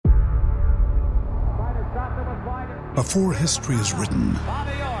Before history is written,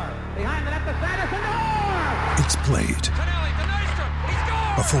 it's played.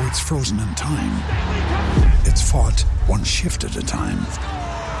 Before it's frozen in time, it's fought one shift at a time.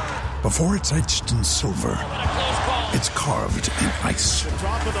 Before it's etched in silver, it's carved in ice.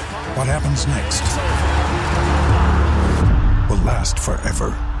 What happens next will last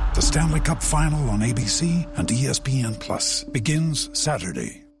forever. The Stanley Cup Final on ABC and ESPN Plus begins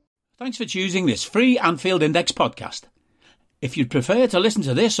Saturday. Thanks for choosing this free Anfield Index podcast. If you'd prefer to listen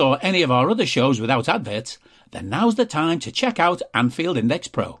to this or any of our other shows without adverts, then now's the time to check out Anfield Index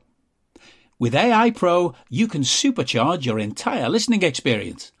Pro. With AI Pro, you can supercharge your entire listening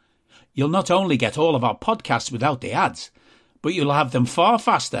experience. You'll not only get all of our podcasts without the ads, but you'll have them far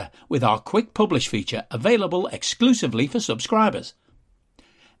faster with our Quick Publish feature available exclusively for subscribers.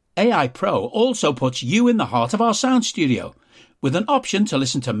 AI Pro also puts you in the heart of our sound studio, with an option to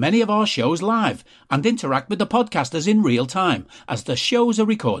listen to many of our shows live and interact with the podcasters in real time as the shows are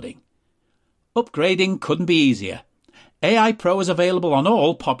recording. Upgrading couldn't be easier. AI Pro is available on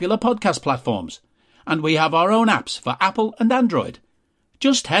all popular podcast platforms, and we have our own apps for Apple and Android.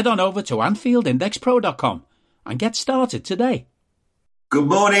 Just head on over to AnfieldIndexPro.com and get started today. Good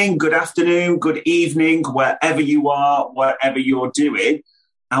morning, good afternoon, good evening, wherever you are, whatever you're doing,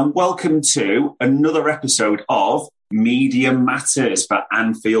 and welcome to another episode of Media Matters for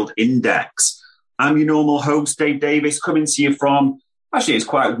Anfield Index. I'm your normal host, Dave Davis, coming to you from, actually it's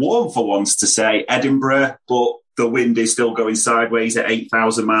quite warm for once to say, Edinburgh, but the wind is still going sideways at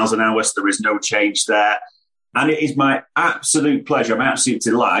 8,000 miles an hour, so there is no change there. And it is my absolute pleasure, my absolute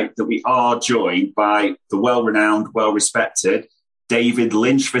delight that we are joined by the well-renowned, well-respected David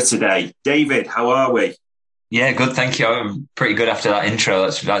Lynch for today. David, how are we? Yeah, good, thank you. I'm pretty good after that intro.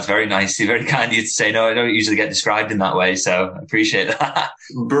 That's very nice. Very kind of you to say no. I don't usually get described in that way, so I appreciate that.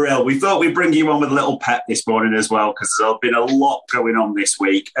 Brill. We thought we'd bring you on with a little pep this morning as well, because there's been a lot going on this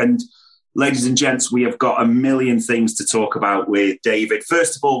week. And ladies and gents, we have got a million things to talk about with David.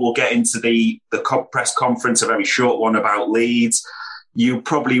 First of all, we'll get into the press conference, a very short one about Leeds. You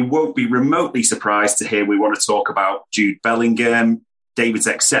probably won't be remotely surprised to hear we want to talk about Jude Bellingham, David's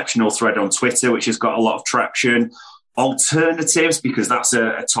exceptional thread on Twitter, which has got a lot of traction. Alternatives, because that's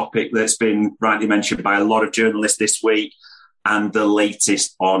a topic that's been rightly mentioned by a lot of journalists this week, and the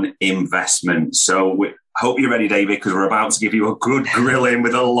latest on investment. So we hope you're ready, David, because we're about to give you a good grilling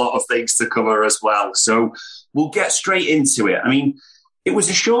with a lot of things to cover as well. So we'll get straight into it. I mean, it was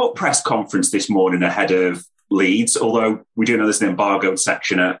a short press conference this morning ahead of Leeds, although we do know there's an embargoed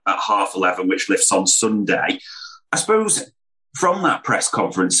section at 11:30, which lifts on Sunday. I suppose from that press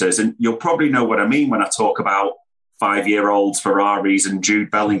conferences, and you'll probably know what I mean when I talk about 5-year-olds, Ferraris and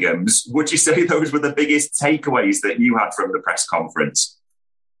Jude Bellinghams, would you say those were the biggest takeaways that you had from the press conference?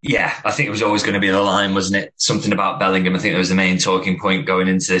 Yeah, I think it was always going to be the line, wasn't it? Something about Bellingham. I think that was the main talking point going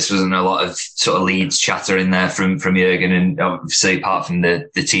into this. Wasn't a lot of sort of Leeds chatter in there from Jurgen, and obviously apart from the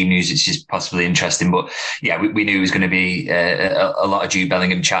team news, it's just possibly interesting. But yeah, we knew it was going to be a lot of Jude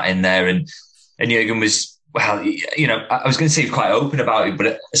Bellingham chat in there, and Jurgen was, well, you know, I was going to say quite open about it, but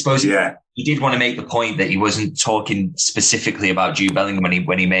I suppose he did want to make the point that he wasn't talking specifically about Jude Bellingham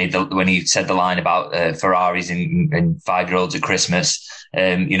when he said the line about Ferraris and 5-year-olds at Christmas.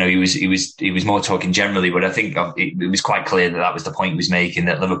 You know, he was more talking generally, but I think it was quite clear that was the point he was making,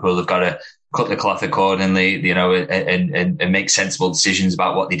 that Liverpool have got to cut the cloth accordingly, you know, and make sensible decisions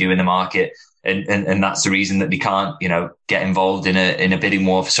about what they do in the market. And that's the reason that they can't, you know, get involved in a bidding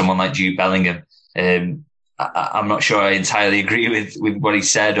war for someone like Jude Bellingham. I'm not sure I entirely agree with what he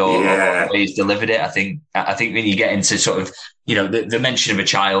said or the way he's delivered it. I think when you get into sort of, you know, the mention of a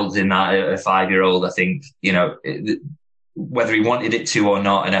child in that, a 5-year-old, I think, you know, whether he wanted it to or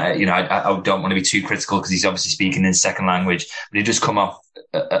not, and I don't want to be too critical because he's obviously speaking in second language, but it does come off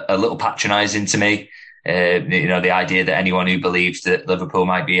a little patronising to me. You know, the idea that anyone who believes that Liverpool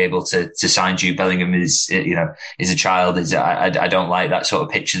might be able to sign Jude Bellingham is a child. I don't like that sort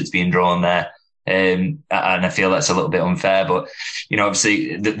of picture that's being drawn there. And I feel that's a little bit unfair, but, you know,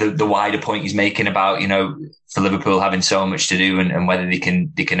 obviously the wider point he's making about, you know, for Liverpool having so much to do and whether they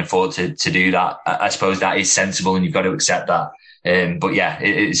can afford to do that, I suppose that is sensible and you've got to accept that. But yeah,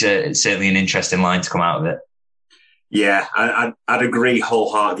 it's certainly an interesting line to come out of it. Yeah, I'd agree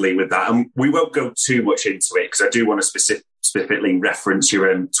wholeheartedly with that. And we won't go too much into it because I do want to specifically reference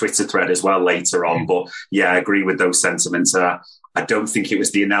your Twitter thread as well later on. But yeah, I agree with those sentiments. I don't think it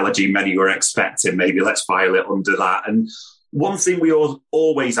was the analogy many were expecting. Maybe let's file it under that. And one thing we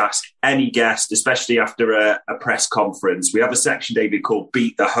always ask any guest, especially after a press conference, we have a section, David, called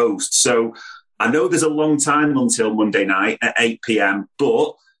Beat the Host. So I know there's a long time until Monday night at 8 p.m,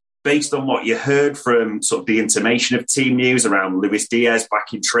 but based on what you heard from sort of the intimation of team news around Luis Diaz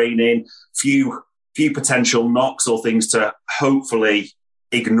back in training, few potential knocks or things to hopefully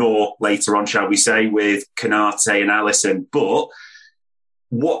ignore later on, shall we say, with Canate and Alisson. But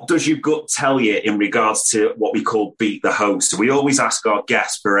what does your gut tell you in regards to what we call beat the host? So we always ask our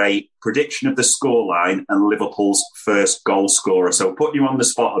guests for a prediction of the scoreline and Liverpool's first goal scorer. So putting you on the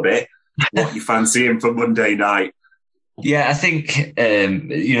spot a bit, what you fancying for Monday night? Yeah, I think, team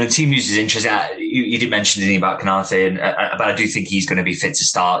news is interesting. You did mention anything about Canate, but I do think he's going to be fit to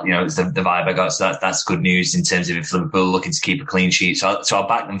start. It's the vibe I got. So that's good news in terms of if Liverpool are looking to keep a clean sheet. So I'll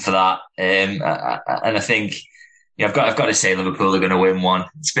back them for that. And I think, I've got to say Liverpool are going to win one.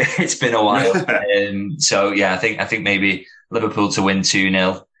 It's been a while. I think maybe Liverpool to win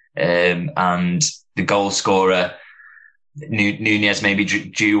 2-0. And the goal scorer, Nunez maybe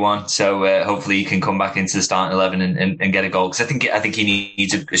due one, so hopefully he can come back into the starting 11 and get a goal, because I think he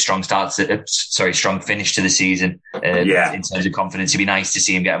needs a strong strong finish to the season. In terms of confidence, it'd be nice to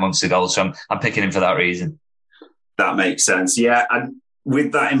see him get amongst the goals. So I'm picking him for that reason. That makes sense. Yeah, and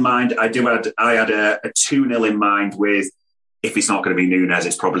with that in mind, I had a 2-0 in mind. With if it's not going to be Nunez,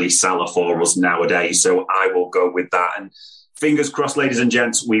 it's probably Salah for us nowadays. So I will go with that. And fingers crossed, ladies and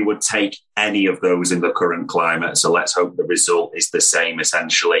gents, we would take any of those in the current climate. So let's hope the result is the same,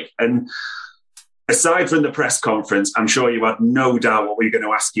 essentially. And aside from the press conference, I'm sure you had no doubt what we're going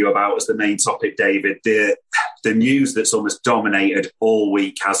to ask you about as the main topic, David. The news that's almost dominated all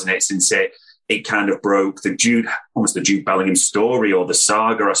week, hasn't it, since it kind of broke, the Jude Bellingham story, or the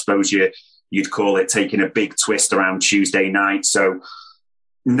saga, I suppose you'd call it, taking a big twist around Tuesday night. So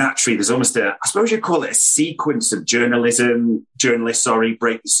naturally, there's almost I suppose you'd call it a sequence of journalists,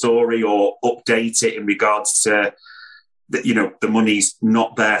 break the story or update it in regards to, the money's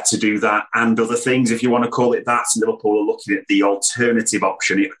not there to do that and other things, if you want to call it that. So Liverpool are looking at the alternative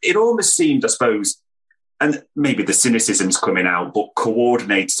option. It almost seemed, I suppose, and maybe the cynicism's coming out, but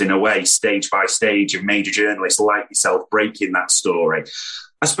coordinated in a way, stage by stage, of major journalists like yourself breaking that story.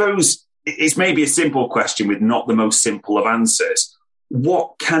 I suppose it's maybe a simple question with not the most simple of answers.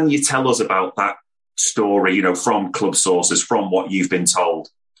 What can you tell us about that story, from club sources, from what you've been told?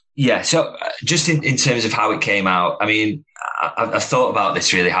 Yeah, so just in terms of how it came out, I mean, I've thought about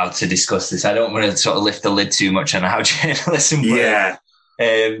this really, how to discuss this. I don't want to sort of lift the lid too much on how journalism works.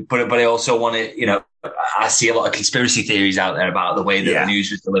 Yeah. But I also want to, I see a lot of conspiracy theories out there about the way that the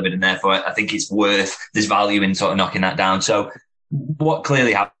news was delivered, and therefore I think there's value in sort of knocking that down. So what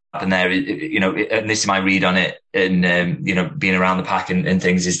clearly happened there, and this is my read on it, and being around the pack and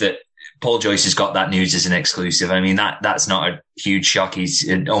things, is that Paul Joyce has got that news as an exclusive. I mean, that's not a huge shock. He's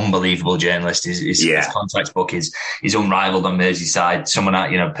an unbelievable journalist. His contacts book is unrivaled on Merseyside. Someone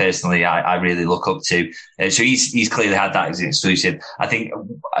that, personally, I really look up to. So he's clearly had that as an exclusive. I think,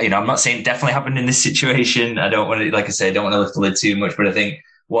 I'm not saying it definitely happened in this situation. I don't want to, like I say, I don't want to lift the lid too much, but I think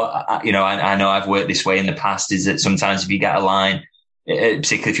I know I've worked this way in the past, is that sometimes if you get a line,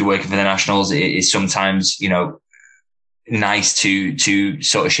 particularly if you're working for the Nationals, it is sometimes, nice to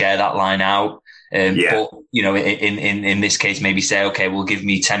sort of share that line out. But, in this case, maybe say, okay, well, give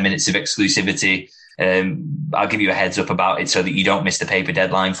me 10 minutes of exclusivity. I'll give you a heads up about it so that you don't miss the paper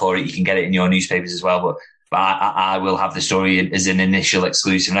deadline for it. You can get it in your newspapers as well. But I will have the story as an initial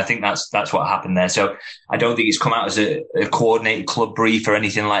exclusive. And I think that's what happened there. So I don't think it's come out as a coordinated club brief or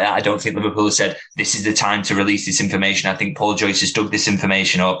anything like that. I don't think Liverpool has said, this is the time to release this information. I think Paul Joyce has dug this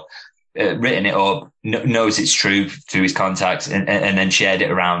information up, written it up, knows it's true through his contacts, and then shared it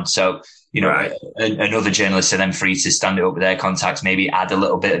around. So, and other journalists are then free to stand it up with their contacts, maybe add a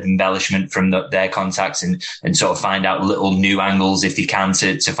little bit of embellishment from their contacts and sort of find out little new angles if they can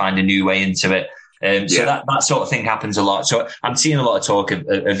to find a new way into it. So that sort of thing happens a lot. So I'm seeing a lot of talk of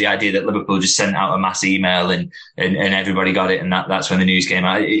the idea that Liverpool just sent out a mass email and everybody got it, and that's when the news came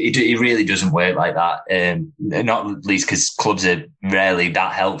out. It really doesn't work like that. Not least because clubs are rarely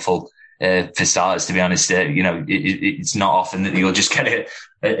that helpful. For starters, to be honest, it's not often that you'll just get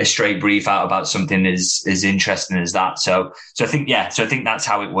a straight brief out about something as interesting as that. So I think that's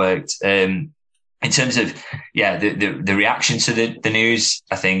how it worked. In terms of, the reaction to the news,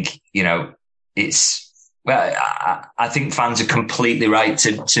 I think, I think fans are completely right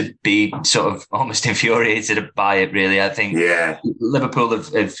to be sort of almost infuriated by it, really. I think Liverpool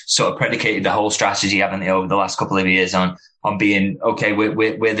have sort of predicated the whole strategy, haven't they, over the last couple of years on being, okay,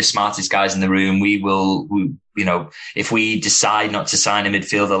 we're the smartest guys in the room. We if we decide not to sign a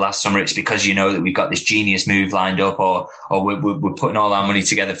midfielder last summer, it's because that we've got this genius move lined up, or we're putting all our money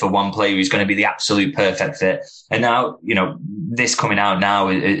together for one player who's going to be the absolute perfect fit. And now, this coming out now,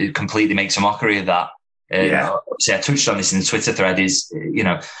 it completely makes a mockery of that. Obviously I touched on this in the Twitter thread, is,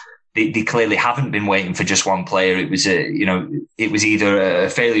 they clearly haven't been waiting for just one player. It was it was either a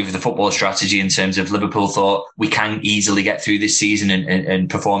failure of the football strategy in terms of Liverpool thought we can easily get through this season and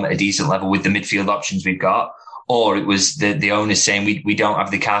perform at a decent level with the midfield options we've got, or it was the owners saying we don't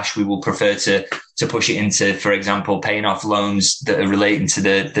have the cash. We will prefer to push it into, for example, paying off loans that are relating to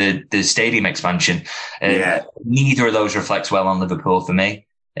the stadium expansion. Neither of those reflects well on Liverpool for me.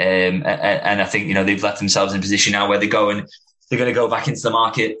 And I think, they've left themselves in a position now where they're going to go back into the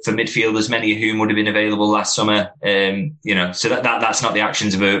market for midfielders, many of whom would have been available last summer. So that's not the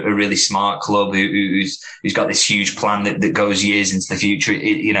actions of a really smart club who's got this huge plan that goes years into the future.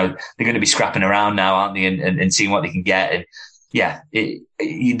 They're going to be scrapping around now, aren't they? And seeing what they can get. And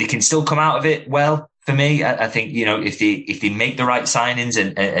they can still come out of it well. For me, I think, if they make the right signings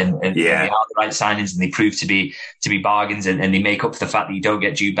and they are the right signings and they prove to be bargains and they make up for the fact that you don't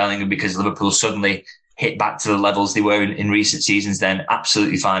get Jude Bellingham because Liverpool suddenly hit back to the levels they were in recent seasons, then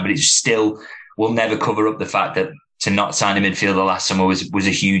absolutely fine. But it still will never cover up the fact that to not sign a midfielder last summer was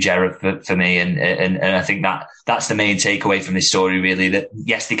a huge error for me. And I think that's the main takeaway from this story, really, that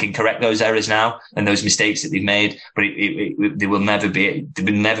yes, they can correct those errors now and those mistakes that they've made, but they will never be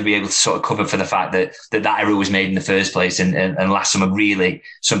able to sort of cover for the fact that error was made in the first place. And last summer, really,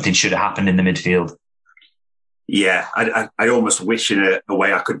 something should have happened in the midfield. Yeah, I almost wish in a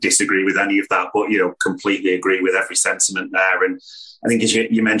way I could disagree with any of that, but, completely agree with every sentiment there. And I think as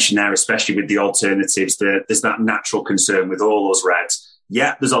you mentioned there, especially with the alternatives, there's that natural concern with all us Reds.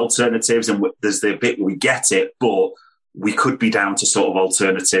 Yeah, there's alternatives and there's the bit where we get it, but we could be down to sort of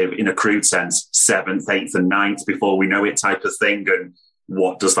alternative in a crude sense, 7th, 8th and 9th before we know it type of thing. And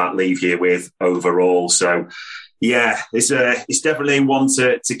what does that leave you with overall? So, yeah, it's definitely one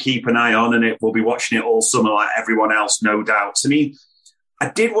to keep an eye on, and we'll be watching it all summer like everyone else, no doubt. I mean,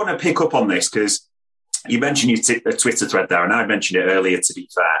 I did want to pick up on this because you mentioned your Twitter thread there, and I mentioned it earlier, to be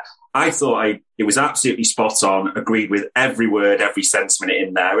fair. I thought it was absolutely spot on, agreed with every word, every sentiment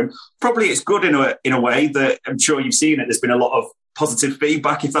in there. And probably it's good in a way that I'm sure you've seen it. There's been a lot of positive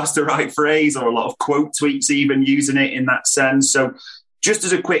feedback, if that's the right phrase, or a lot of quote tweets even using it in that sense. So just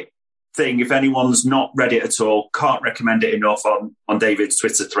as a quick thing, if anyone's not read it at all, can't recommend it enough on David's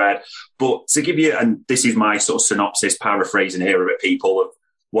Twitter thread. But to give you, and this is my sort of synopsis, paraphrasing here of it, people, of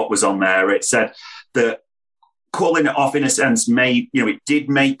what was on there, it said that calling it off in a sense it did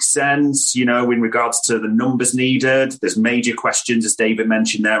make sense, in regards to the numbers needed. There's major questions, as David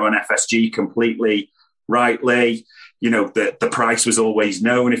mentioned there, on FSG, completely rightly. The price was always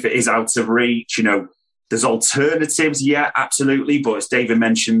known if it is out of reach. There's alternatives, yeah, absolutely. But as David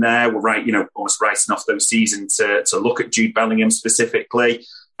mentioned there, we're right, almost writing off those seasons to look at Jude Bellingham specifically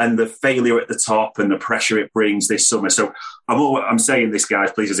and the failure at the top and the pressure it brings this summer. So I'm saying this,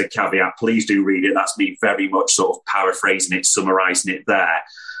 guys, please, as a caveat, please do read it. That's me very much sort of paraphrasing it, summarising it there.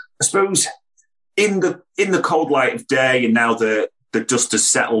 I suppose in the cold light of day, and now the dust has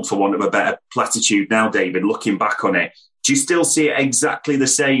settled, for want of a better platitude now, David, looking back on it, do you still see it exactly the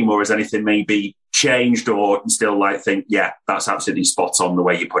same, or has anything maybe changed, or still think, yeah, that's absolutely spot on the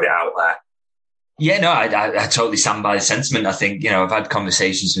way you put it out there? Yeah, no, I totally stand by the sentiment. I think, I've had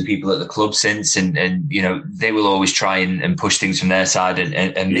conversations with people at the club since, and they will always try and push things from their side and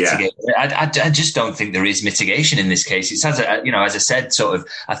mitigate. Yeah. I just don't think there is mitigation in this case. It's as I said, sort of,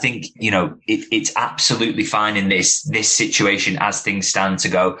 I think, it's absolutely fine in this situation as things stand to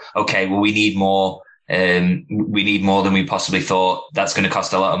go, okay, well, we need more than we possibly thought. That's going to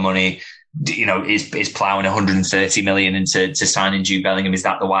cost a lot of money. Is ploughing 130 million into signing Jude Bellingham, is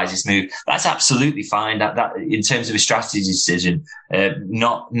that the wisest move? That's absolutely fine. That in terms of a strategy decision,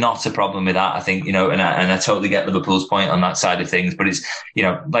 not a problem with that. I think, and I totally get Liverpool's point on that side of things. But it's,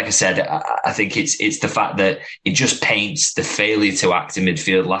 like I said, I think it's the fact that it just paints the failure to act in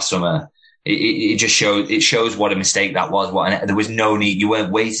midfield last summer. It just shows what a mistake that was. There was no need. You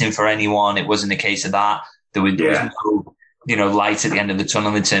weren't waiting for anyone. It wasn't a case of that. There was no light at the end of the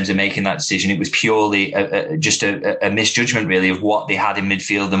tunnel in terms of making that decision. It was purely just a misjudgment, really, of what they had in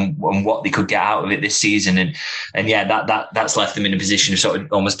midfield and what they could get out of it this season. And that's left them in a position of sort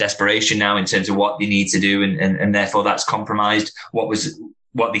of almost desperation now in terms of what they need to do. And therefore that's compromised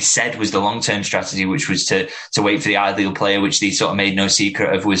what they said was the long-term strategy, which was to wait for the ideal player, which they sort of made no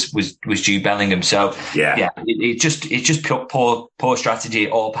secret of was Jude Bellingham. So it's just poor strategy,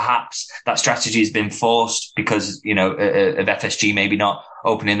 or perhaps that strategy has been forced because, of FSG maybe not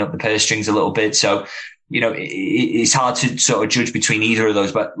opening up the purse strings a little bit. So, it's hard to sort of judge between either of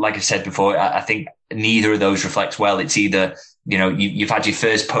those. But like I said before, I think neither of those reflects well. It's either, you've had your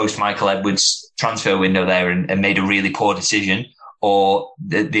first post Michael Edwards transfer window there and made a really poor decision, or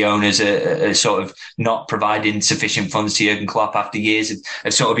the owners are sort of not providing sufficient funds to Jurgen Klopp after years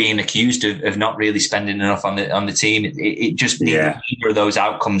of sort of being accused of not really spending enough on the team. It just neither of those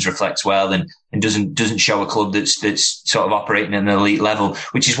outcomes reflects well and doesn't show a club that's sort of operating at an elite level,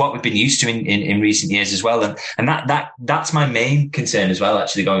 which is what we've been used to in recent years as well. And that's my main concern as well,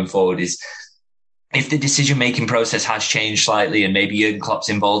 actually, going forward, is if the decision-making process has changed slightly and maybe Jurgen Klopp's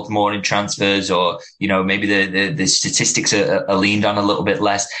involved more in transfers, or, maybe the statistics are leaned on a little bit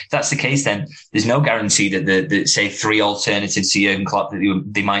less. If that's the case, then there's no guarantee that the say 3 alternatives to Jurgen Klopp that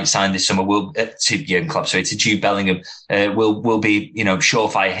they might sign this summer to Jude Bellingham, will be,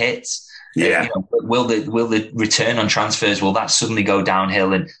 surefire hits. Yeah. Will the return on transfers, will that suddenly go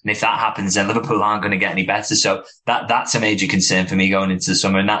downhill? And if that happens, then Liverpool aren't going to get any better. So that's a major concern for me going into the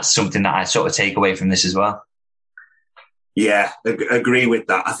summer. And that's something that I sort of take away from this as well. Yeah, agree with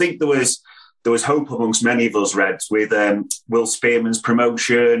that. I think there was hope amongst many of us Reds with Will Spearman's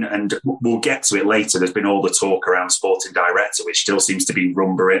promotion, and we'll get to it later. There's been all the talk around sporting director, which still seems to be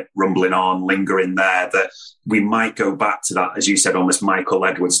rumbling on, lingering there, that we might go back to that, as you said, almost Michael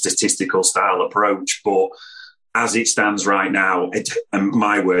Edwards statistical style approach. But as it stands right now, and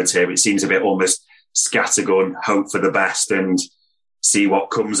my words here, it seems a bit almost scattergun, hope for the best and see what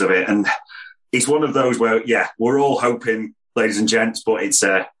comes of it. And it's one of those where, we're all hoping, ladies and gents, but it's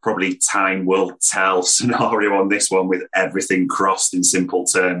probably time will tell scenario on this one, with everything crossed in simple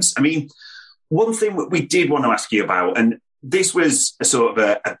terms. I mean, one thing we did want to ask you about, and this was a sort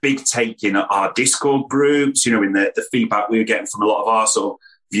of a big take in our Discord groups, in the feedback we were getting from a lot of our sort of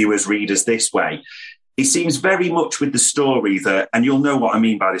viewers, readers this way. It seems very much with the story that, and you'll know what I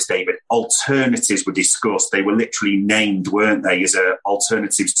mean by this, David, alternatives were discussed. They were literally named, weren't they, as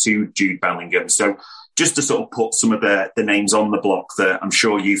alternatives to Jude Bellingham. So just to sort of put some of the names on the block that I'm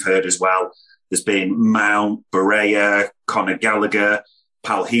sure you've heard as well. There's been Mount, Barea, Conor Gallagher,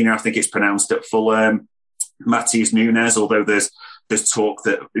 Palhina, I think it's pronounced, at Fulham, Matheus Nunes, although there's talk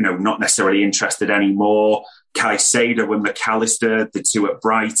that, not necessarily interested anymore, Caicedo and McAllister, the 2 at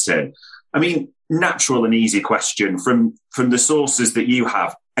Brighton. I mean, natural and easy question from the sources that you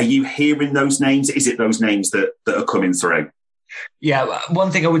have. Are you hearing those names? Is it those names that are coming through? Yeah,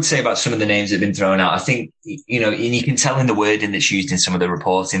 one thing I would say about some of the names that have been thrown out, I think, and you can tell in the wording that's used in some of the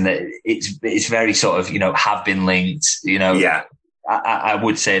reporting that it's very sort of, have been linked, Yeah. I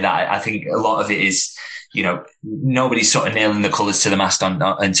would say that. I think a lot of it is, nobody's sort of nailing the colours to the mast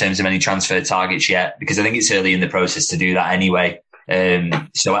in terms of any transfer targets yet, because I think it's early in the process to do that anyway.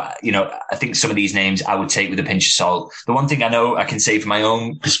 So, I think some of these names I would take with a pinch of salt. The one thing I know I can say from my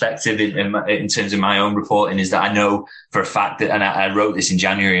own perspective in terms of my own reporting is that I know for a fact that, and I wrote this in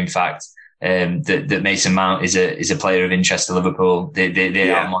January, in fact, that Mason Mount is a player of interest to Liverpool.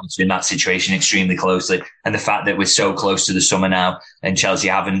 They are monitoring that situation extremely closely. And the fact that we're so close to the summer now and Chelsea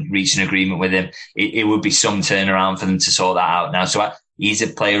haven't reached an agreement with him, it would be some turnaround for them to sort that out now. So he's a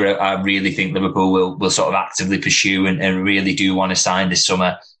player I really think Liverpool will sort of actively pursue and really do want to sign this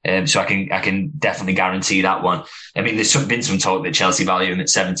summer. So I can definitely guarantee that one. I mean, there's been some talk that Chelsea value him at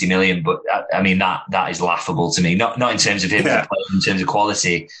 70 million, but I mean, that is laughable to me. Not in terms of him, in terms of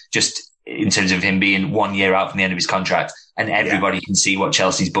quality, just in terms of him being 1 year out from the end of his contract. And everybody can see what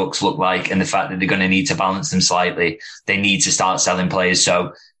Chelsea's books look like, and the fact that they're going to need to balance them slightly. They need to start selling players.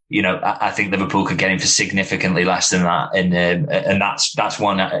 So, I think Liverpool could get him for significantly less than that, and that's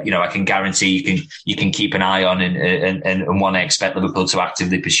one I can guarantee you can keep an eye on and one I expect Liverpool to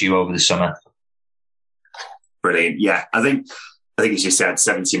actively pursue over the summer. Brilliant, yeah. I think as you said,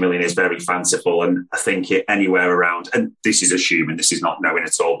 70 million is very fanciful, and I think anywhere around, and this is assuming, this is not knowing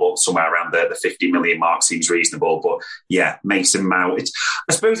at all, but somewhere around the 50 million mark seems reasonable. But yeah, Mason Mount.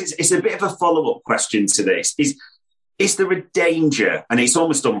 I suppose it's a bit of a follow up question to this. Is there a danger, and it's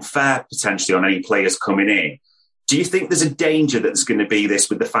almost unfair potentially on any players coming in? Do you think there's a danger that there's going to be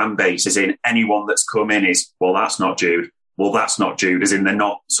this with the fan base, as in anyone that's come in is, well, that's not Jude. Well, that's not Jude, as in they're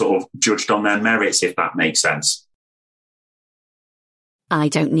not sort of judged on their merits, if that makes sense? I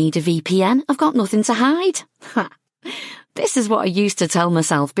don't need a VPN. I've got nothing to hide. This is what I used to tell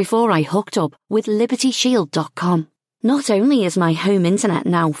myself before I hooked up with LibertyShield.com. Not only is my home internet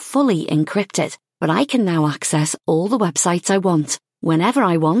now fully encrypted, but I can now access all the websites I want, whenever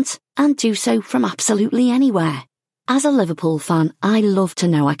I want, and do so from absolutely anywhere. As a Liverpool fan, I love to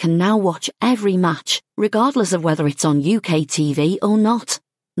know I can now watch every match, regardless of whether it's on UK TV or not.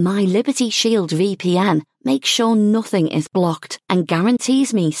 My Liberty Shield VPN makes sure nothing is blocked and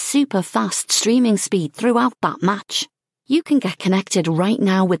guarantees me super fast streaming speed throughout that match. You can get connected right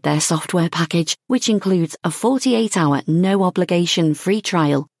now with their software package, which includes a 48-hour no-obligation free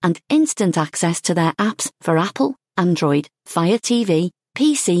trial and instant access to their apps for Apple, Android, Fire TV,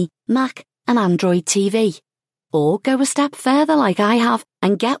 PC, Mac, and Android TV. Or go a step further like I have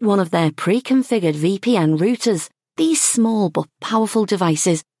and get one of their pre-configured VPN routers. These small but powerful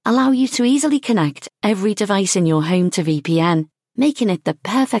devices allow you to easily connect every device in your home to VPN, making it the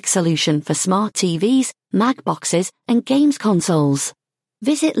perfect solution for smart TVs, Mac boxes, and games consoles.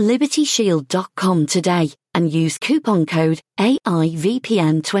 Visit libertyshield.com today and use coupon code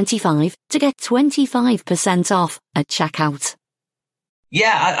AIVPN25 to get 25% off at checkout.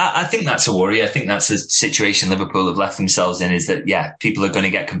 Yeah, I think that's a worry. I think that's a situation Liverpool have left themselves in, is that, yeah, people are going to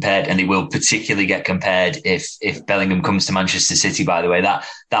get compared, and they will particularly get compared if Bellingham comes to Manchester City, by the way. That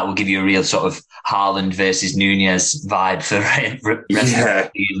will give you a real sort of Haaland versus Nunez vibe for the rest of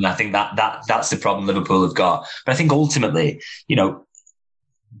the season. I think that's the problem Liverpool have got. But I think ultimately,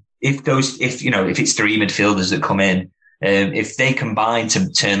 if it's three midfielders that come in, if they combine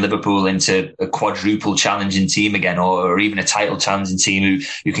to turn Liverpool into a quadruple challenging team again, or even a title challenging team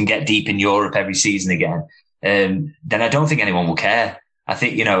who can get deep in Europe every season again, then I don't think anyone will care. I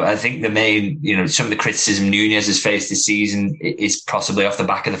think the main, some of the criticism Nunez has faced this season is possibly off the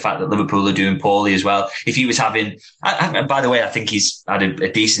back of the fact that Liverpool are doing poorly as well. If he was having, by the way, I think he's had a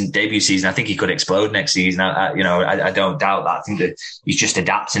decent debut season. I think he could explode next season. I don't doubt that. I think that he's just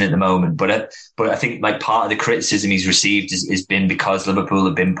adapting at the moment. But I think like part of the criticism he's received has been because Liverpool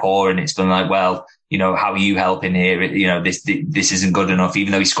have been poor, and it's been like, well, how are you helping here? This isn't good enough,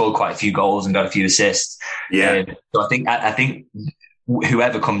 even though he scored quite a few goals and got a few assists. Yeah. So I think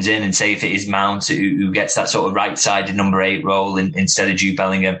whoever comes in, and say if it is Mount who gets that sort of right-sided number 8 role instead of Jude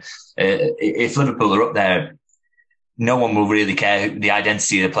Bellingham, if Liverpool are up there, no one will really care the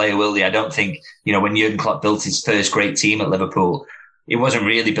identity of the player, will they? I don't think, when Jurgen Klopp built his first great team at Liverpool, it wasn't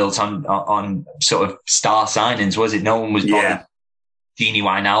really built on sort of star signings, was it? No one was bothered. Yeah. Gini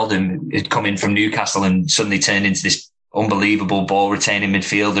Wijnaldum had come in from Newcastle and suddenly turned into this unbelievable ball retaining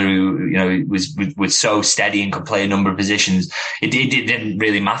midfielder who, was so steady and could play a number of positions. It didn't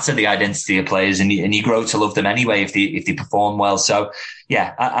really matter the identity of players, and you grow to love them anyway if they perform well. So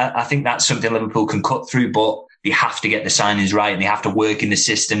yeah, I think that's something Liverpool can cut through, but they have to get the signings right, and they have to work in the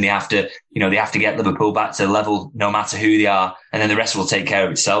system. They have to get Liverpool back to the level no matter who they are, and then the rest will take care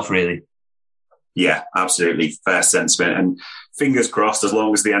of itself, really. Yeah, absolutely. Fair sentiment. And fingers crossed, as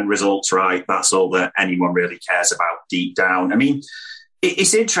long as the end result's right, that's all that anyone really cares about deep down. I mean,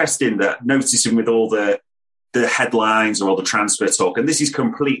 it's interesting that noticing with all the headlines or all the transfer talk, and this is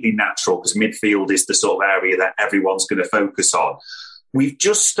completely natural because midfield is the sort of area that everyone's going to focus on. We've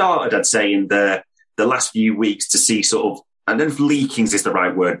just started, I'd say, in the last few weeks to see sort of, I don't know if leakings is the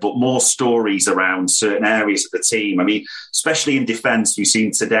right word, but more stories around certain areas of the team. I mean, especially in defence, we've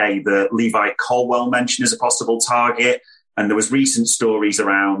seen today that Levi Colwell mentioned as a possible target. And there was recent stories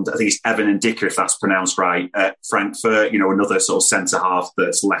around, I think it's Evan Ndicka, if that's pronounced right, at Frankfurt, another sort of centre-half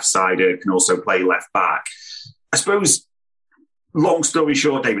that's left-sided, can also play left-back. I suppose, long story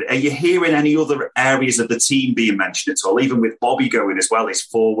short, David, are you hearing any other areas of the team being mentioned at all? Even with Bobby going as well, is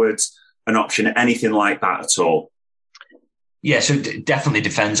forwards an option, anything like that at all? Yeah, so definitely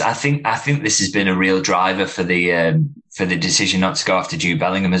defence. I think this has been a real driver for the decision not to go after Jude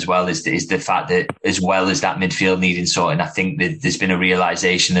Bellingham as well, is the fact that, as well as that midfield needing sorting, I think that there's been a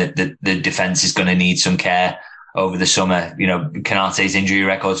realisation that the defence is going to need some care over the summer. Konaté's injury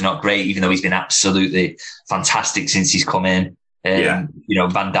record's not great, even though he's been absolutely fantastic since he's come in. Van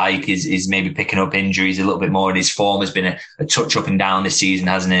Dijk is maybe picking up injuries a little bit more, and his form has been a touch up and down this season,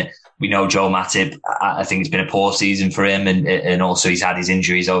 hasn't it? We know Joel Matip, I think it's been a poor season for him, and also he's had his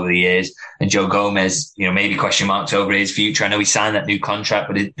injuries over the years. And Joe Gomez, maybe question marks over his future. I know he signed that new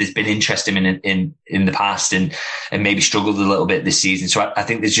contract, but there's been interest in him in the past, and maybe struggled a little bit this season. So I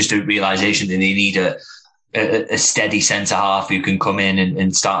think there's just a realisation that they need a steady centre half who can come in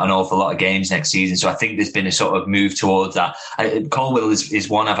and start an awful lot of games next season. So I think there's been a sort of move towards that. Colwell is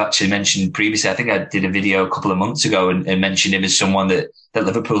one I've actually mentioned previously. I think I did a video a couple of months ago and mentioned him as someone that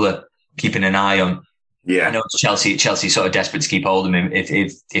Liverpool are keeping an eye on. Yeah, I know Chelsea sort of desperate to keep hold of him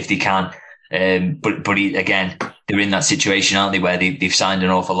if they can. But he, again, they're in that situation, aren't they, where they've signed an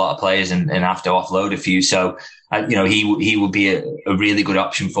awful lot of players and have to offload a few. So, he would be a really good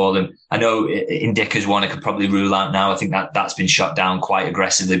option for them. I know Ndicka's one I could probably rule out now. I think that's been shot down quite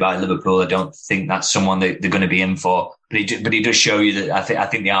aggressively by Liverpool. I don't think that's someone that they're going to be in for. But he does show you that I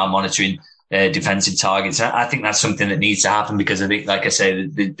think they are monitoring defensive targets. I think that's something that needs to happen, because I think, like I say,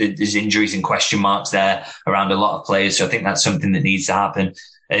 there's injuries and question marks there around a lot of players. So I think that's something that needs to happen.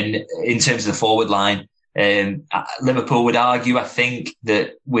 And in terms of the forward line, Liverpool would argue, I think,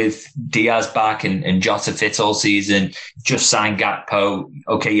 that with Diaz back and Jota fit all season, just sign Gakpo.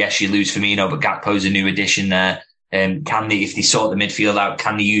 Okay, yes, you lose Firmino, but Gakpo's a new addition there. Can they, if they sort the midfield out,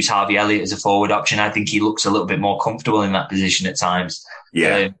 can they use Harvey Elliott as a forward option? I think he looks a little bit more comfortable in that position at times.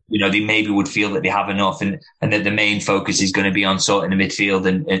 Yeah. They maybe would feel that they have enough and that the main focus is going to be on sorting the midfield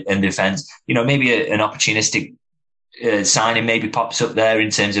and defence. Maybe an opportunistic signing maybe pops up there in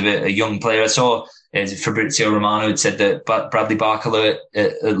terms of a young player. I saw Fabrizio Romano had said that Bradley Barkalow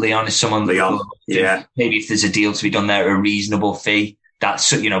at Lyon is someone. Lyon, yeah. Maybe if there's a deal to be done there at a reasonable fee,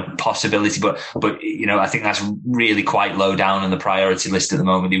 that's, possibility. But, I think that's really quite low down on the priority list at the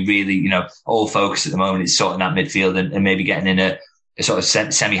moment. They really, all focus at the moment is sorting that midfield and maybe getting in a sort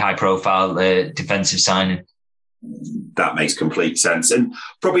of semi-high profile defensive signing. That makes complete sense. And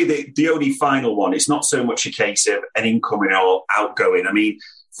probably the only final one, it's not so much a case of an incoming or outgoing. I mean,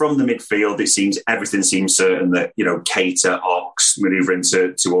 from the midfield, everything seems certain that, Keita, Ox manoeuvring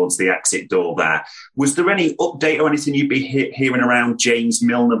towards the exit door there. Was there any update or anything you'd be hearing around James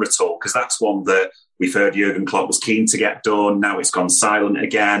Milner at all? Because that's one that we've heard Jurgen Klopp was keen to get done. Now it's gone silent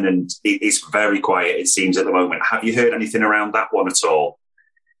again and it's very quiet, it seems, at the moment. Have you heard anything around that one at all?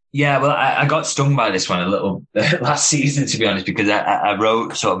 Yeah, well, I got stung by this one a little last season, to be honest, because I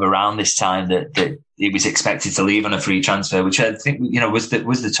wrote sort of around this time that he was expected to leave on a free transfer, which I think, was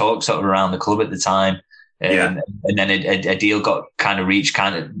the talk sort of around the club at the time. And then a deal got kind of reached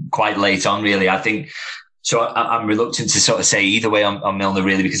kind of quite late on, really. I think, so I'm reluctant to sort of say either way on Milner,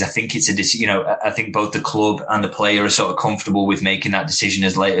 really, because I think it's I think both the club and the player are sort of comfortable with making that decision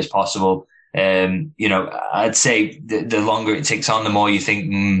as late as possible. I'd say the longer it ticks on, the more you think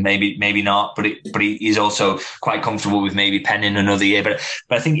maybe not. But he's also quite comfortable with maybe penning another year. But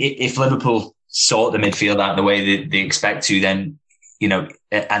I think if Liverpool sort the midfield out the way that they expect to, then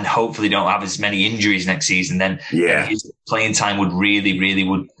and hopefully don't have as many injuries next season, then his playing time would really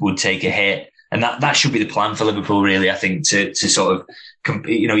would take a hit. And that should be the plan for Liverpool, really. I think to sort of,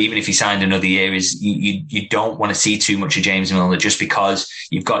 even if he signed another year, is you don't want to see too much of James Milner just because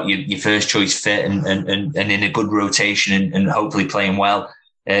you've got your first choice fit and in a good rotation and hopefully playing well.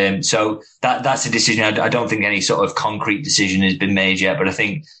 So that's a decision. I don't think any sort of concrete decision has been made yet, but I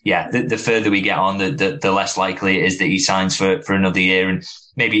think, the further we get on, the less likely it is that he signs for another year. And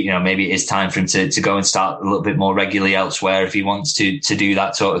maybe it is time for him to go and start a little bit more regularly elsewhere if he wants to do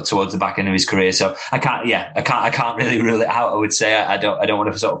that sort of towards the back end of his career. So I can't really rule it out. I would say I don't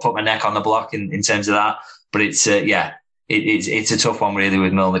want to sort of put my neck on the block in terms of that, but it's a tough one really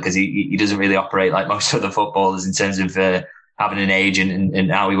with Milner because he doesn't really operate like most other footballers in terms of having an agent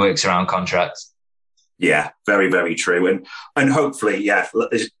and how he works around contracts. Yeah, very, very true. And hopefully,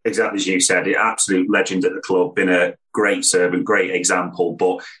 exactly as you said, an absolute legend at the club, been a great servant, great example.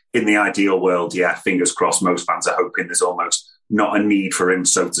 But in the ideal world, fingers crossed, most fans are hoping there's almost not a need for him,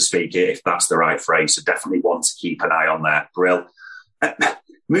 so to speak, if that's the right phrase. So definitely want to keep an eye on that. Brill.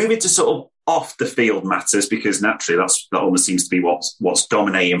 Moving to sort of off the field matters, because naturally that almost seems to be what's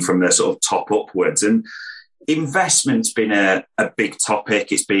dominating from the sort of top upwards. And investment's been a big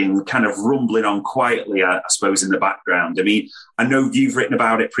topic. It's been kind of rumbling on quietly, I suppose, in the background. I mean, I know you've written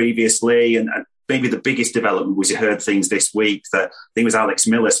about it previously, and maybe the biggest development was you heard things this week that I think it was Alex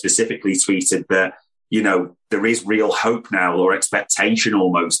Miller specifically tweeted that, there is real hope now, or expectation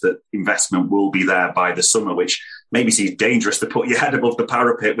almost, that investment will be there by the summer, which maybe seems dangerous to put your head above the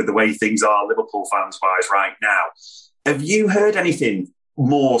parapet with the way things are Liverpool fans-wise right now. Have you heard anything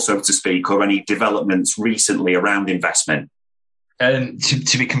more, so to speak, or any developments recently around investment?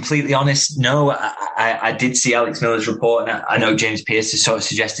 To be completely honest, no. I did see Alex Miller's report, and I know James Pearce has sort of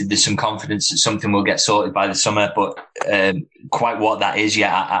suggested there's some confidence that something will get sorted by the summer, but quite what that is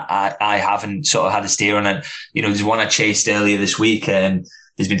yet, I haven't sort of had a steer on it. There's one I chased earlier this week.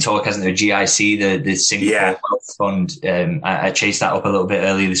 There's been talk, hasn't there, GIC, the Singapore Wealth Fund. I chased that up a little bit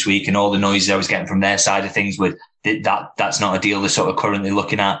earlier this week, and all the noises I was getting from their side of things with that's not a deal they're sort of currently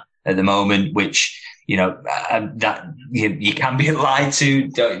looking at the moment, which, that you can be lied to.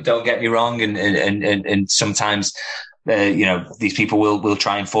 Don't get me wrong. And sometimes, these people will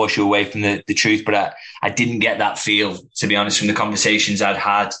try and force you away from the truth. But I didn't get that feel, to be honest, from the conversations I'd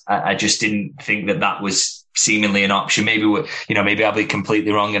had. I just didn't think that was seemingly an option. Maybe I'll be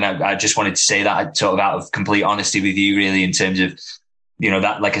completely wrong. And I just wanted to say that sort of out of complete honesty with you, really, in terms of,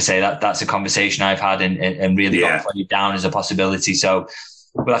 that, like I say, that's a conversation I've had and really got played down as a possibility. So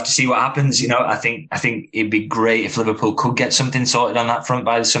we'll have to see what happens. I think it'd be great if Liverpool could get something sorted on that front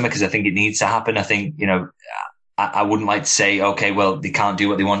by the summer, because I think it needs to happen. I think, I wouldn't like to say, okay, well, they can't do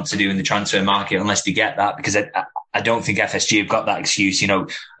what they want to do in the transfer market unless they get that, because I don't think FSG have got that excuse.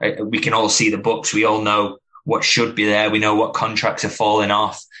 We can all see the books. We all know what should be there. We know what contracts are falling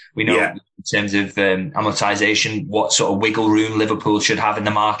off. We know in terms of amortization, what sort of wiggle room Liverpool should have in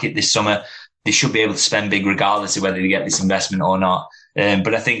the market this summer. they should be able to spend big regardless of whether they get this investment or not.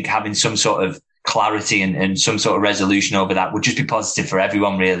 But I think having some sort of clarity and some sort of resolution over that would just be positive for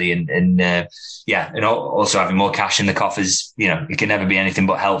everyone, really. And also having more cash in the coffers, it can never be anything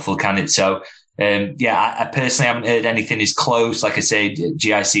but helpful, can it? So, I personally haven't heard anything is close. Like I say,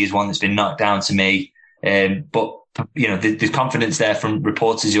 GIC is one that's been knocked down to me. But there's confidence there from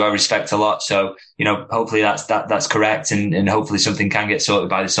reporters who I respect a lot. So, hopefully that's correct, and hopefully something can get sorted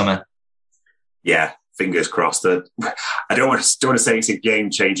by the summer. Yeah, fingers crossed. That I don't want to say it's a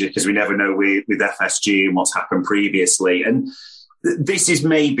game changer, because we never know with FSG and what's happened previously. And this is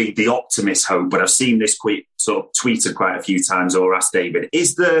maybe the optimist hope, but I've seen this sort of tweeted quite a few times, or asked David,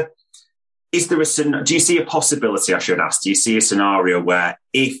 do you see a possibility, I should ask, do you see a scenario where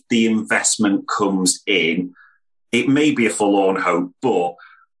if the investment comes in, it may be a forlorn hope, but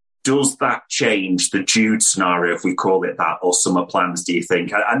does that change the Jude scenario, if we call it that, or summer plans, do you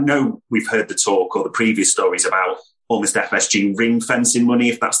think? I know we've heard the talk or the previous stories about almost FSG ring-fencing money,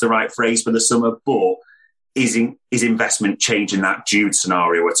 if that's the right phrase, for the summer, but is investment changing that Jude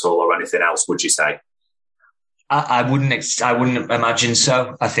scenario at all, or anything else, would you say? I wouldn't imagine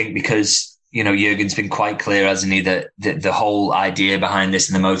so. I think because Jurgen's been quite clear, hasn't he, that the whole idea behind this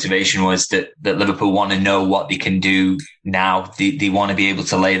and the motivation was that Liverpool want to know what they can do now. They want to be able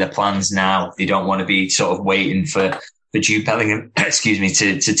to lay their plans now. They don't want to be sort of waiting for Jude Bellingham,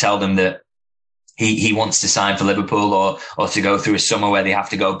 to tell them that he wants to sign for Liverpool, or to go through a summer where they have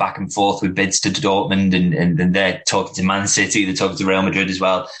to go back and forth with bids to Dortmund, and they're talking to Man City, they're talking to Real Madrid as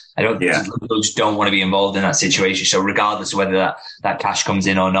well. Liverpool just don't want to be involved in that situation. So regardless of whether that cash comes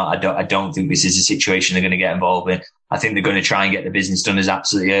in or not, I don't think this is a situation they're going to get involved in. I think they're going to try and get the business done as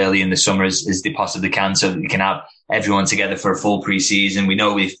absolutely early in the summer as they possibly can, so that they can have everyone together for a full pre-season. We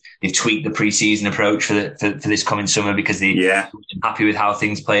know they've tweaked the pre-season approach for this coming summer, because they're happy with how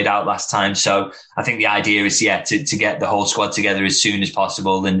things played out last time. So I think the idea is, to get the whole squad together as soon as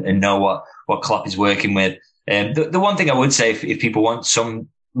possible and know what Klopp is working with. The one thing I would say, if people want some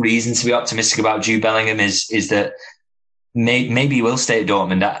reason to be optimistic about Jude Bellingham, is that maybe he will stay at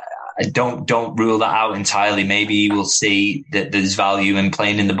Dortmund. I don't rule that out entirely. Maybe we'll see that there's value in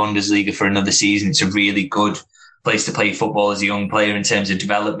playing in the Bundesliga for another season. It's a really good place to play football as a young player in terms of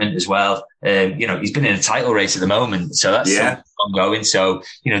development as well. He's been in a title race at the moment, so that's ongoing. So,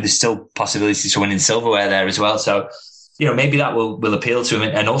 there's still possibilities to winning silverware there as well. So, maybe that will appeal to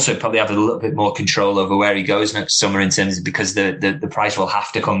him, and also probably have a little bit more control over where he goes next summer, in terms of, because the price will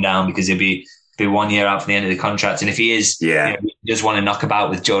have to come down, because he'll be 1 year out from the end of the contract. And if he is, he does want to knock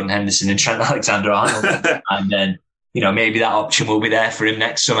about with Jordan Henderson and Trent Alexander-Arnold, and then, maybe that option will be there for him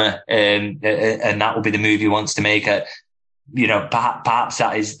next summer, and that will be the move he wants to make. Perhaps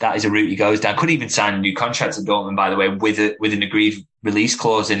that is a route he goes down. Could even sign a new contract at Dortmund, by the way, with an agreed release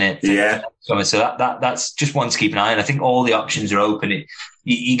clause in it. So that's just one to keep an eye on. I think all the options are open.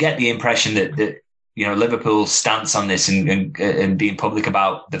 You get the impression that Liverpool's stance on this and being public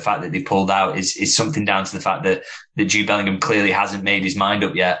about the fact that they pulled out is something down to the fact that Jude Bellingham clearly hasn't made his mind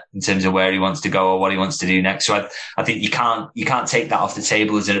up yet in terms of where he wants to go or what he wants to do next. So I think you can't take that off the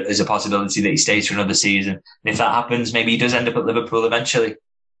table as a possibility that he stays for another season. And if that happens, maybe he does end up at Liverpool eventually.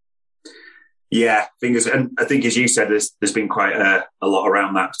 Yeah, fingers. And I think, as you said, there's been quite a lot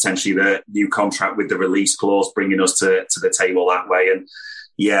around that, potentially the new contract with the release clause bringing us to the table that way. And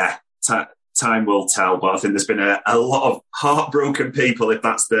time will tell, but I think there's been a lot of heartbroken people, if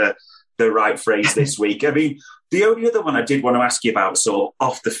that's the right phrase, this week. I mean, the only other one I did want to ask you about, sort of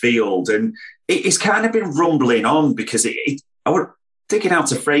off the field, and it's kind of been rumbling on, because I would thinking how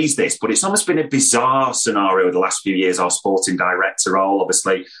to phrase this, but it's almost been a bizarre scenario the last few years, our sporting director role.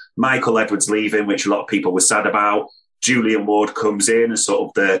 Obviously, Michael Edwards leaving, which a lot of people were sad about. Julian Ward comes in as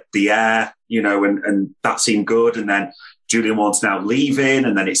sort of the heir, and that seemed good. And then Julian Ward's now leaving,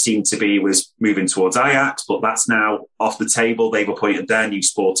 and then it seemed to be was moving towards Ajax, but that's now off the table. They've appointed their new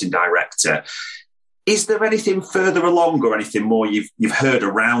sporting director. Is there anything further along, or anything more you've heard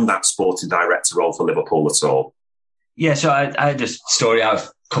around that sporting director role for Liverpool at all? Yeah, so I had a story out a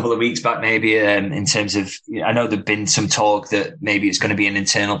couple of weeks back, maybe, in terms of, I know there'd been some talk that maybe it's going to be an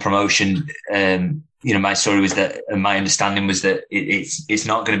internal promotion. My story was that, and my understanding was that it's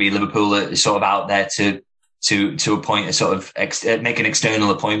not going to be Liverpool sort of out there to appoint a sort of make an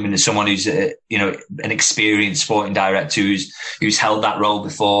external appointment as someone who's an experienced sporting director who's held that role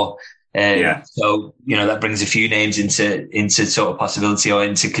before. So that brings a few names into sort of possibility, or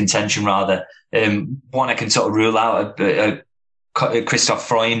into contention rather. One I can sort of rule out, Christoph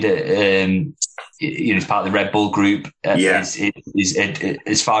Freund. he's part of the Red Bull group. Is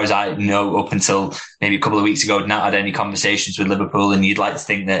as far as I know, up until maybe a couple of weeks ago, not had any conversations with Liverpool. And you'd like to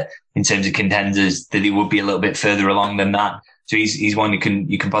think that in terms of contenders, that he would be a little bit further along than that. So he's one you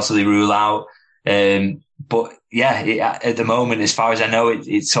can possibly rule out. But yeah, at the moment, as far as I know,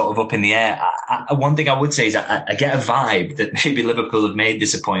 it's sort of up in the air. One thing I would say is I get a vibe that maybe Liverpool have made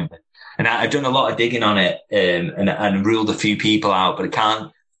this appointment. And I've done a lot of digging on it and ruled a few people out, but I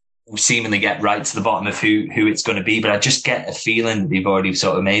can't seemingly get right to the bottom of who it's going to be. But I just get a feeling they've already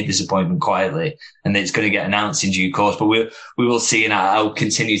sort of made this appointment quietly and that it's going to get announced in due course. But we will see, and I'll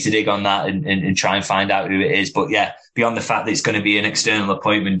continue to dig on that and try and find out who it is. But yeah, beyond the fact that it's going to be an external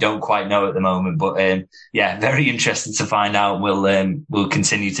appointment, don't quite know at the moment. But very interested to find out. We'll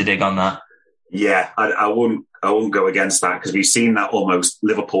continue to dig on that. Yeah, I wouldn't go against that, because we've seen that almost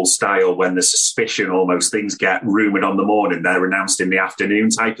Liverpool style when the suspicion almost things get rumoured on the morning, they're announced in the afternoon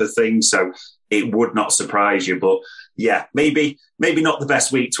type of thing. So it would not surprise you. But yeah, maybe not the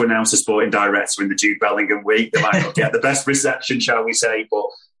best week to announce a sporting director in the Jude Bellingham week. They might not get the best reception, shall we say, but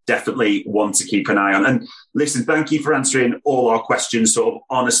definitely one to keep an eye on. And listen, thank you for answering all our questions sort of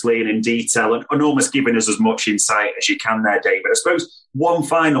honestly and in detail, and almost giving us as much insight as you can there, David. I suppose one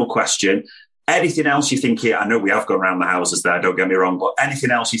final question. Anything else you think I know we have gone around the houses there, don't get me wrong, but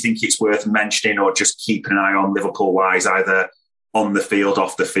anything else you think it's worth mentioning or just keeping an eye on Liverpool-wise, either on the field,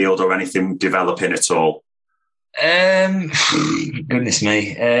 off the field, or anything developing at all? Goodness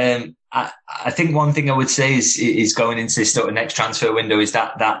me. I think one thing I would say is going into this sort of next transfer window is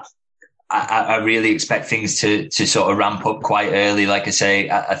that I really expect things to sort of ramp up quite early. Like I say,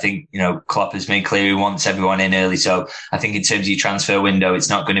 I think, Klopp has made clear he wants everyone in early. So I think in terms of your transfer window, it's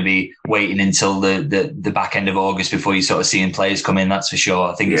not going to be waiting until the back end of August before you sort of seeing players come in. That's for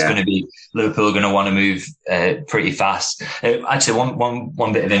sure. I think it's going to be Liverpool are going to want to move pretty fast. Actually,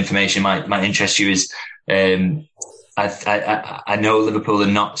 one bit of information might interest you is I know Liverpool are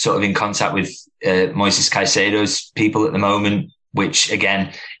not sort of in contact with Moises Caicedo's people at the moment, which,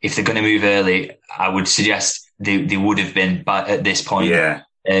 again, if they're going to move early, I would suggest they would have been at this point. Yeah.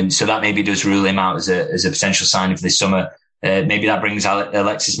 So that maybe does rule him out as a potential signing for this summer. Maybe that brings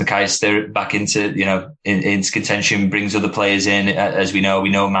Alexis McAllister back into into contention, brings other players in. As we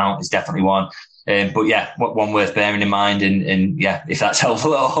know Mount is definitely one. But yeah, one worth bearing in mind. And yeah, if that's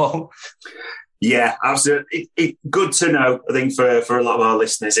helpful at all. Yeah, absolutely. It's good to know, I think, for a lot of our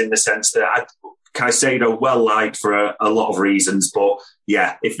listeners, in the sense that Caicedo well liked for a lot of reasons, but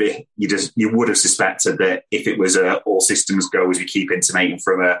yeah, you would have suspected that if it was all systems go as we keep intimating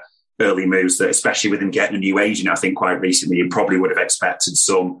from early moves, that especially with him getting a new agent, I think quite recently, you probably would have expected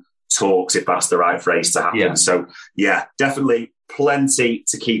some talks, if that's the right phrase, to happen. Yeah. So yeah, definitely plenty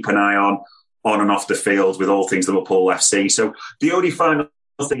to keep an eye on and off the field with all things Liverpool FC. So the only final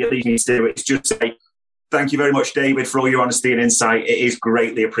thing that leaves me to do is just say thank you very much, David, for all your honesty and insight. It is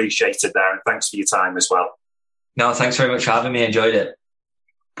greatly appreciated there. And thanks for your time as well. No, thanks very much for having me. Enjoyed it.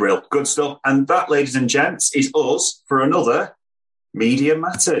 Brilliant. Good stuff. And that, ladies and gents, is us for another Media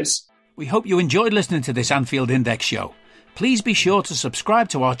Matters. We hope you enjoyed listening to this Anfield Index show. Please be sure to subscribe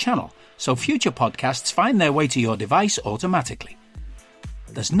to our channel so future podcasts find their way to your device automatically.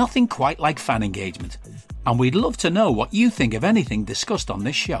 There's nothing quite like fan engagement, and we'd love to know what you think of anything discussed on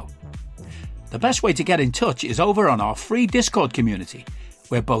this show. The best way to get in touch is over on our free Discord community,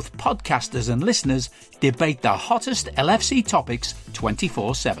 where both podcasters and listeners debate the hottest LFC topics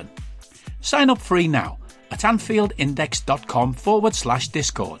 24/7. Sign up free now at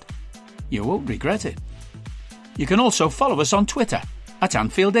AnfieldIndex.com/Discord. You won't regret it. You can also follow us on Twitter at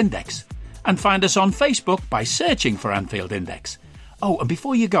Anfield Index and find us on Facebook by searching for Anfield Index. Oh, and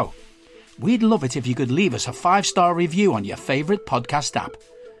before you go, we'd love it if you could leave us a 5-star review on your favourite podcast app.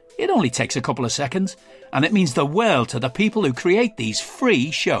 It only takes a couple of seconds, and it means the world to the people who create these free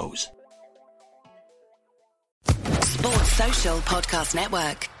shows. Sports Social Podcast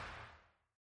Network.